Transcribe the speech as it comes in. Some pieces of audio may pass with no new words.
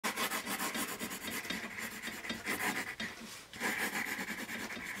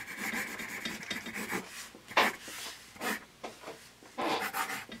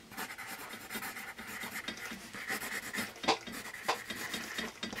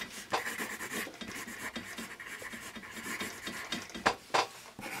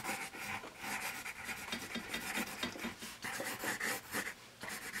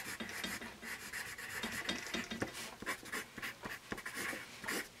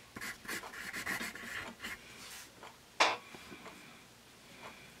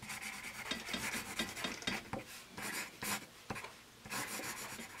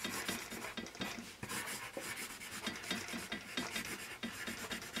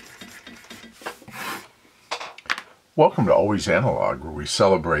Welcome to Always Analog, where we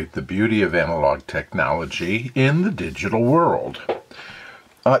celebrate the beauty of analog technology in the digital world.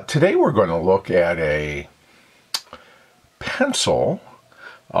 Today we're going to look at a pencil,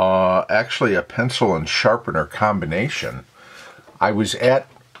 actually a pencil and sharpener combination. I was at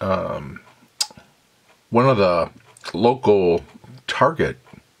one of the local Target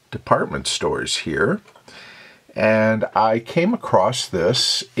department stores here, and I came across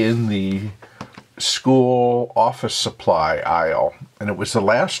this in the school office supply aisle, and it was the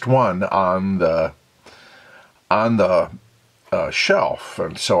last one on the shelf,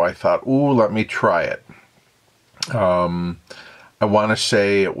 and so I thought, ooh, let me try it. I want to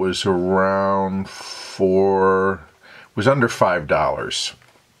say it was around under $5,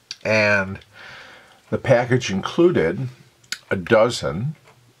 and the package included a dozen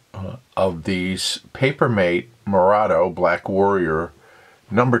of these Papermate Mirado Black Warrior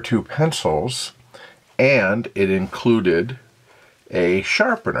No. 2 pencils, and it included a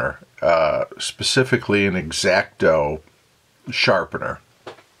sharpener, specifically an X-Acto Sharpener.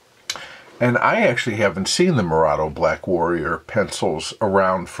 And I actually haven't seen the Mirado Black Warrior pencils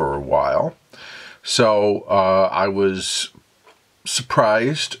around for a while, so I was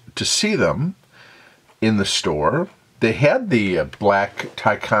surprised to see them in the store. They had the black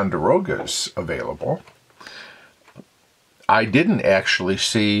Ticonderogas available. I didn't actually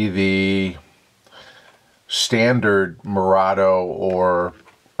see the standard Mirado or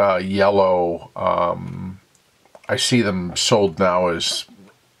yellow. I see them sold now as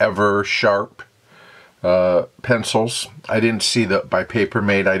Ever Sharp pencils. I didn't see by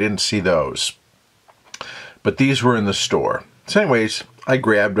Papermate. I didn't see those. But these were in the store. So anyways, I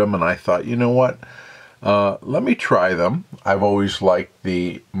grabbed them and I thought, you know what? Let me try them. I've always liked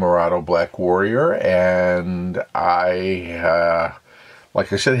the Mirado Black Warrior, and like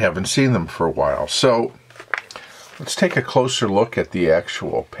I said, haven't seen them for a while. So let's take a closer look at the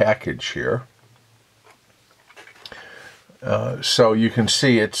actual package here. So you can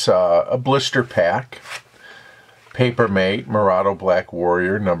see it's a blister pack, Papermate Mirado Black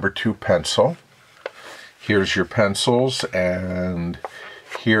Warrior No. 2 pencil. Here's your pencils, and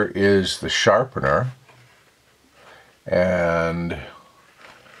here is the sharpener. And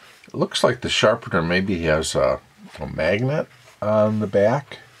it looks like the sharpener maybe has a magnet on the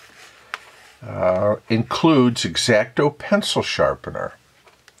back. Includes X-Acto pencil sharpener,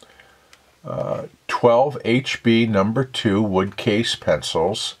 12 HB No. 2 wood case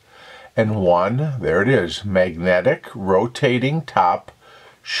pencils, and one, there it is, magnetic rotating top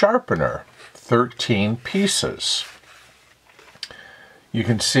sharpener, 13 pieces. You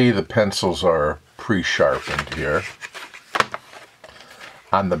can see the pencils are pre-sharpened here.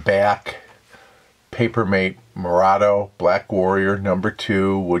 On the back, Papermate Mirado Black Warrior No.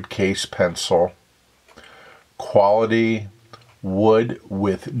 2 wood case pencil. Quality wood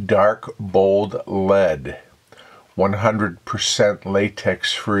with dark bold lead. 100%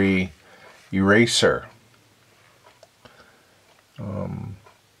 latex-free eraser.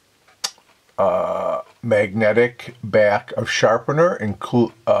 Magnetic back of sharpener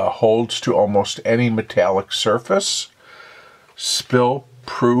holds to almost any metallic surface.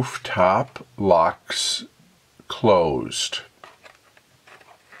 Spill-proof top, locks closed.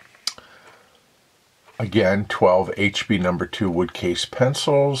 Again, 12 HB No. 2 wood case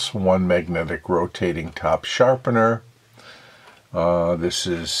pencils, one magnetic rotating top sharpener. This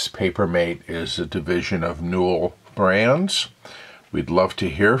is Papermate is a division of Newell Brands. We'd love to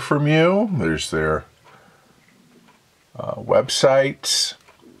hear from you. There's their websites.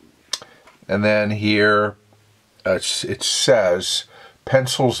 And then here it says,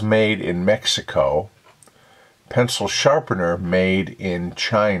 pencils made in Mexico, pencil sharpener made in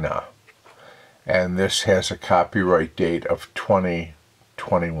China. And this has a copyright date of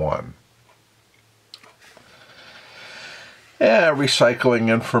 2021. Yeah,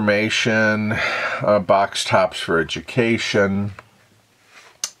 recycling information, box tops for education.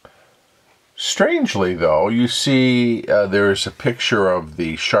 Strangely, though, you see there's a picture of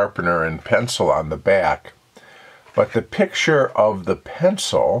the sharpener and pencil on the back, but the picture of the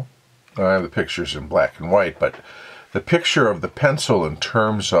pencil, I have the pictures in black and white, but the picture of the pencil in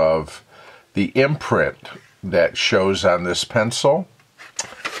terms of the imprint that shows on this pencil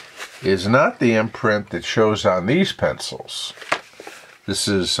is not the imprint that shows on these pencils. This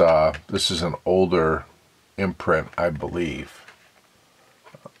is an older imprint, I believe.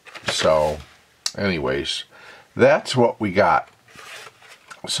 So, anyways, that's what we got.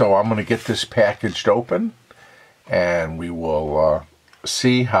 So I'm going to get this packaged open, and we will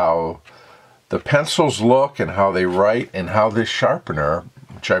see how the pencils look and how they write and how this sharpener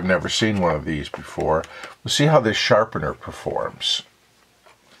which I've never seen one of these before. We'll see how this sharpener performs.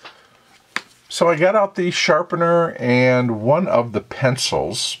 So I got out the sharpener and one of the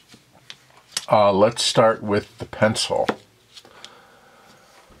pencils. Let's start with the pencil.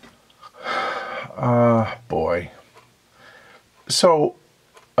 Boy. So,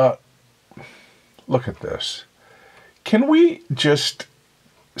 look at this. Can we just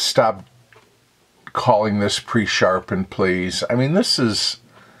stop calling this pre-sharpened, please? I mean, this is,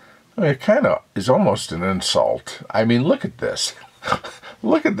 it kind of is almost an insult. I mean, look at this.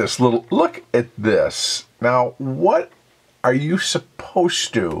 Look at this look at this. Now, what are you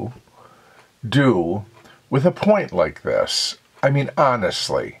supposed to do with a point like this? I mean,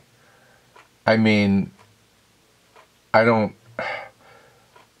 honestly. I mean, I don't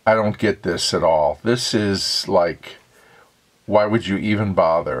get this at all. This is like, why would you even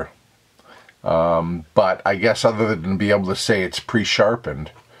bother? But I guess other than be able to say it's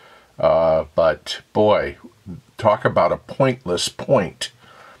pre-sharpened, but boy, talk about a pointless point.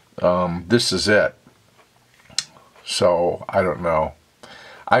 This is it. So, I don't know.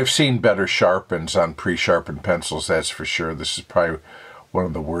 I've seen better sharpens on pre-sharpened pencils, that's for sure. This is probably one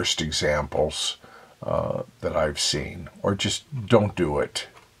of the worst examples that I've seen. Or just don't do it.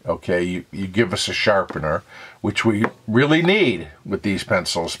 Okay, you give us a sharpener, which we really need with these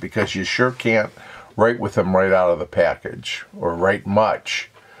pencils, because you sure can't write with them right out of the package, or write much,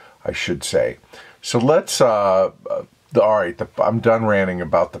 I should say. So let's, all right, I'm done ranting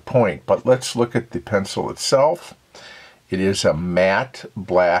about the point, but let's look at the pencil itself. It is a matte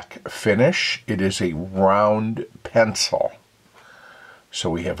black finish. It is a round pencil.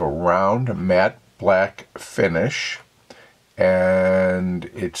 So we have a round matte black finish. And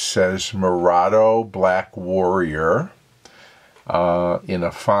it says Mirado Black Warrior in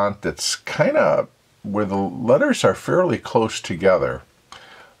a font that's kind of where the letters are fairly close together.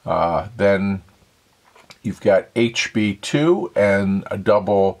 Then you've got HB2 and a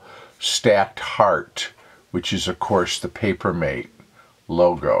double stacked heart, which is, of course, the Papermate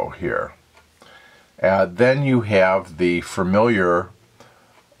logo here. Then you have the familiar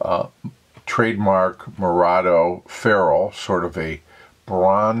trademark Mirado ferrule, sort of a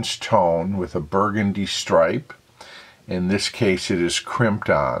bronze tone with a burgundy stripe. In this case, it is crimped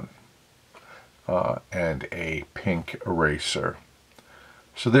on, and a pink eraser.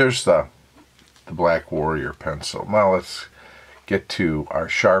 So there's the Black Warrior pencil. Now let's get to our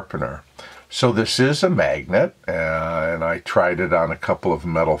sharpener. So this is a magnet, and I tried it on a couple of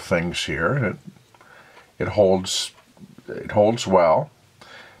metal things here, and it holds well.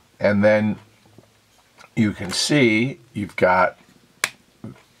 And then you can see you've got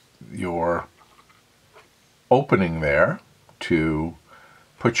your opening there to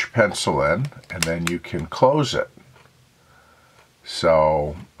put your pencil in, and then you can close it.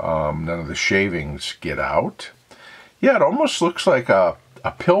 So none of the shavings get out. Yeah, it almost looks like a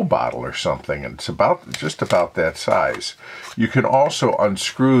pill bottle or something, and it's just about that size. You can also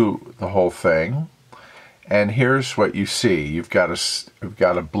unscrew the whole thing, and here's what you see. You've got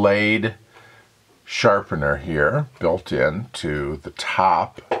a blade sharpener here built in to the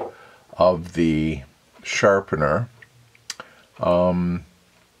top of the sharpener, and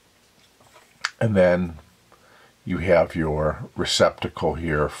then you have your receptacle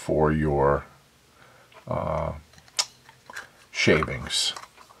here for your shavings.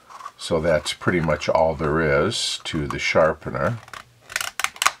 So that's pretty much all there is to the sharpener.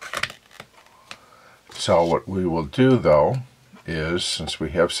 So what we will do, though, is, since we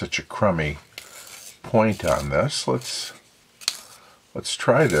have such a crummy point on this, let's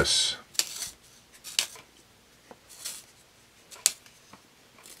try this.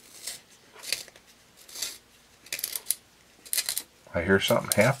 I hear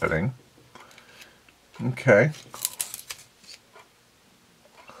something happening. Okay.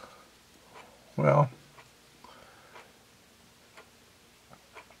 Well,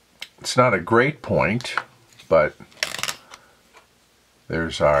 it's not a great point, but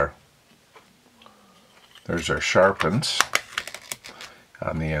there's our sharpens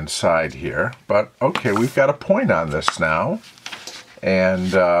on the inside here. But okay, we've got a point on this now,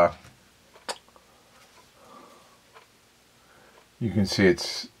 and you can see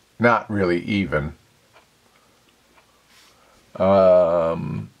it's not really even.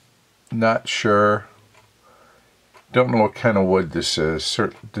 Not sure. Don't know what kind of wood this is.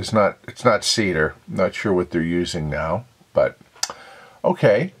 It's not cedar. Not sure what they're using now, but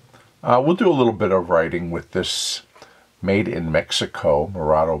okay. We'll do a little bit of writing with this Made in Mexico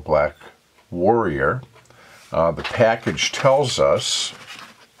Mirado Black Warrior. The package tells us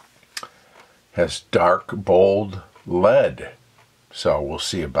has dark, bold lead So we'll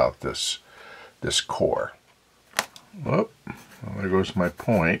see about this core. Whoop, well, there goes my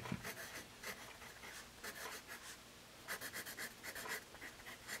point.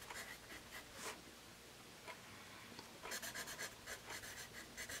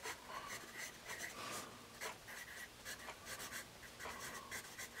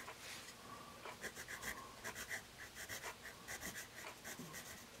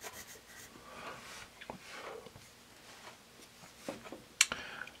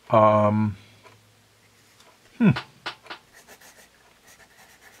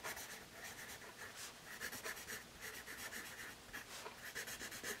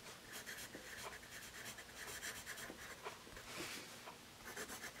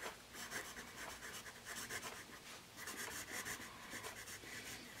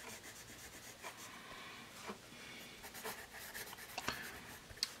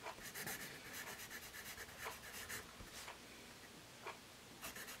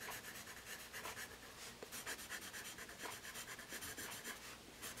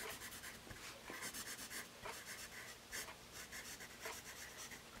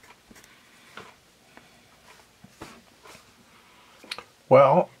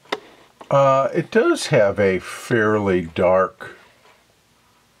 Well, it does have a fairly dark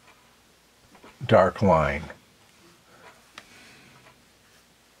line.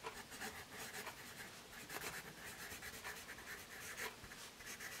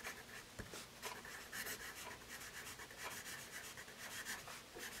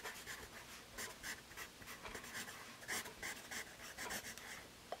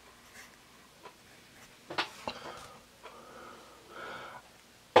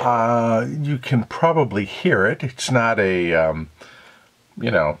 You can probably hear it. It's not a,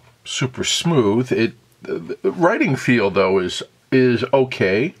 you know, super smooth. The writing feel, though, is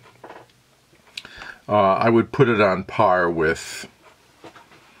okay. I would put it on par with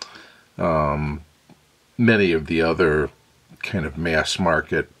many of the other kind of mass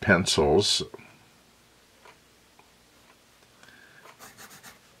market pencils.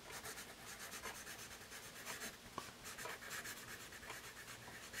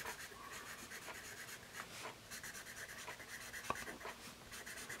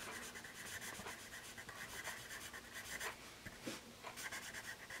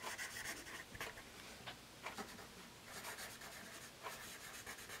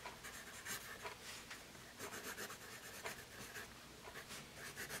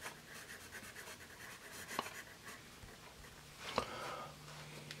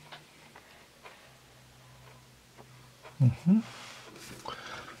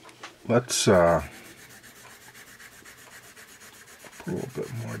 Let's put a little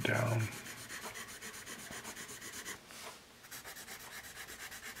bit more down.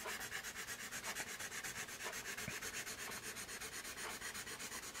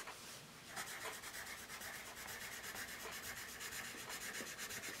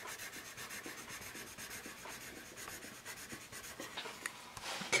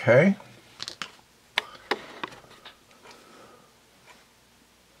 Okay.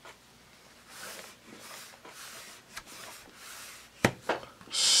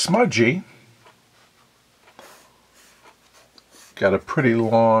 Smudgy. Got a pretty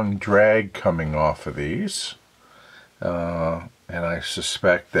long drag coming off of these, and I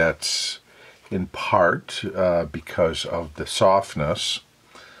suspect that's in part because of the softness.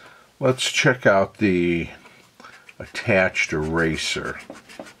 Let's check out the attached eraser.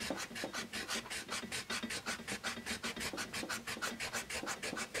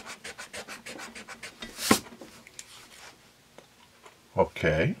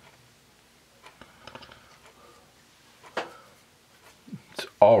 Okay. It's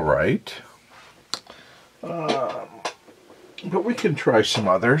all right. But we can try some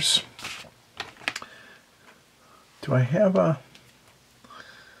others. Do I have a...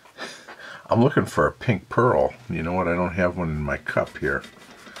 I'm looking for a pink pearl. You know what? I don't have one in my cup here.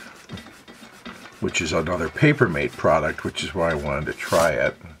 Which is another Papermate product, which is why I wanted to try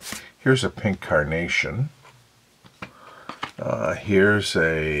it. Here's a pink carnation. Here's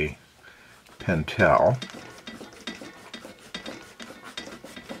a Pentel.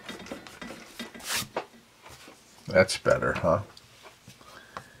 That's better, huh?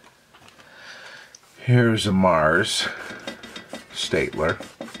 Here's a Mars Stapler.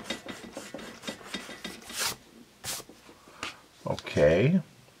 Okay.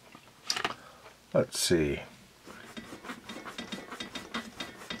 Let's see.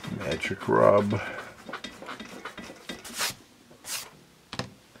 Magic Rub.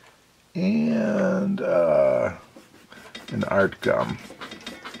 And an art gum.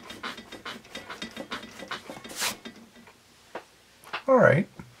 right.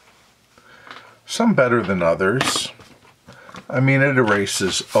 Some better than others. I mean, it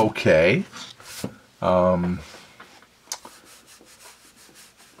erases okay.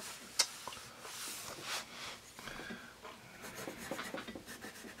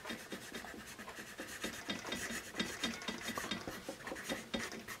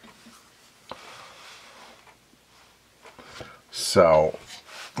 So,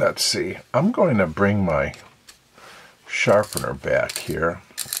 let's see. I'm going to bring my sharpener back here.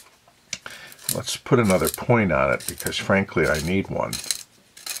 Let's put another point on it because, frankly, I need one.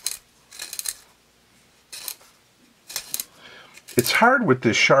 It's hard with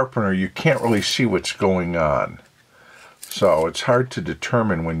this sharpener. You can't really see what's going on. So it's hard to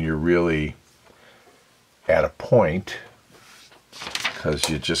determine when you're really at a point because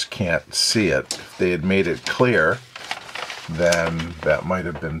you just can't see it. If they had made it clear, then that might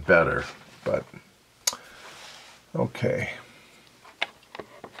have been better. But, okay.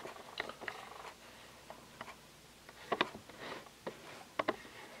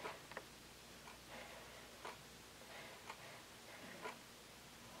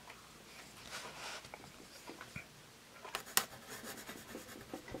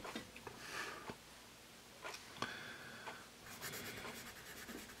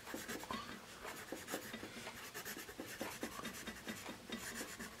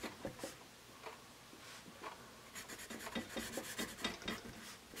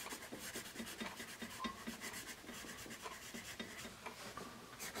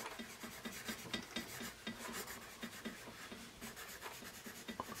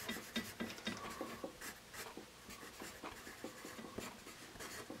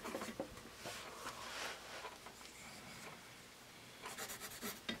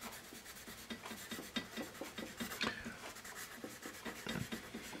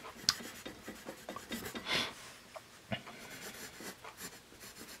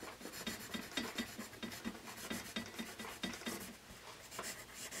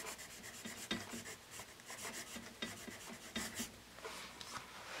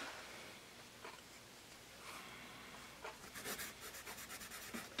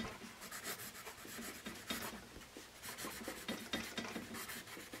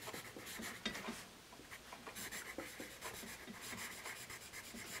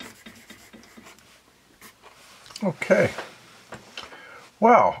 Okay.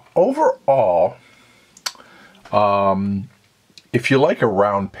 Well, overall, if you like a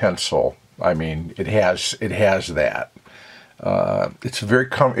round pencil, I mean, it has that. It's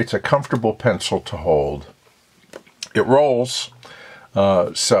a comfortable pencil to hold. It rolls.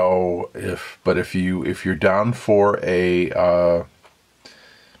 If you're down for a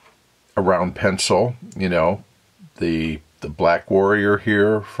round pencil, you know, the Black Warrior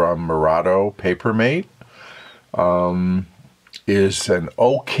here from Mirado Papermate is an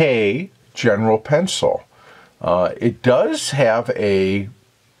okay general pencil. It does have I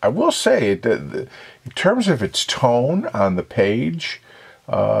will say, in terms of its tone on the page,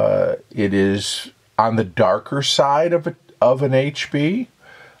 it is on the darker side of an HB.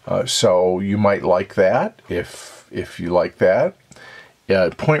 So you might like that if you like that.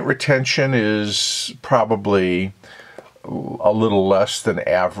 Point retention is probably a little less than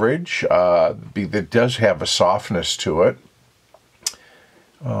average. It does have a softness to it.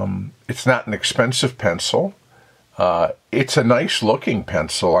 It's not an expensive pencil. It's a nice looking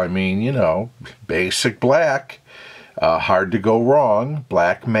pencil. I mean, you know, basic black, hard to go wrong.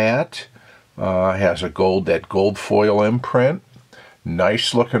 Black matte, has that gold foil imprint.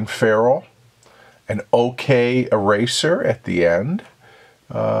 Nice looking ferrule. An okay eraser at the end.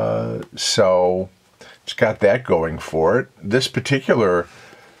 So it's got that going for it. This particular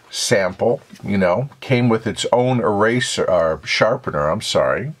sample, you know, came with its own sharpener, I'm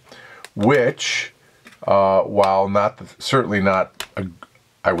sorry, which, while certainly not,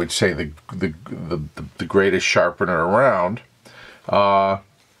 I would say the greatest sharpener around,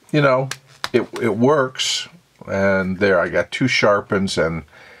 you know, it works. And there, I got 2 sharpens, and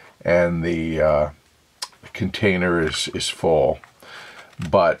the container is full.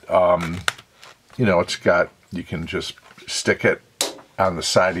 But you know, you can just stick it on the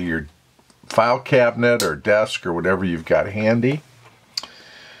side of your file cabinet or desk or whatever you've got handy.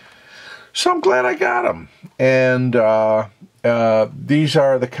 So I'm glad I got them. And these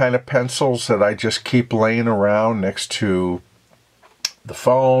are the kind of pencils that I just keep laying around next to the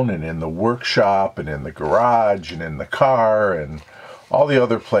phone and in the workshop and in the garage and in the car and all the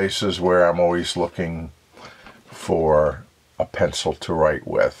other places where I'm always looking for a pencil to write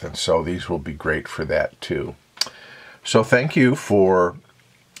with. And so these will be great for that too. So thank you for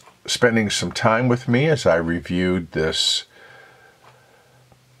spending some time with me as I reviewed this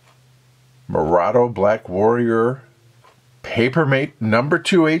Mirado Black Warrior Papermate number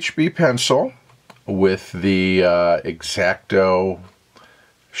 2 HB pencil with the X-Acto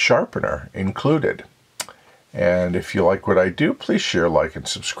Sharpener included. And if you like what I do, please share, like, and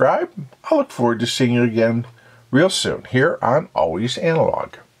subscribe. I look forward to seeing you again real soon here on Always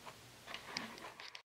Analog.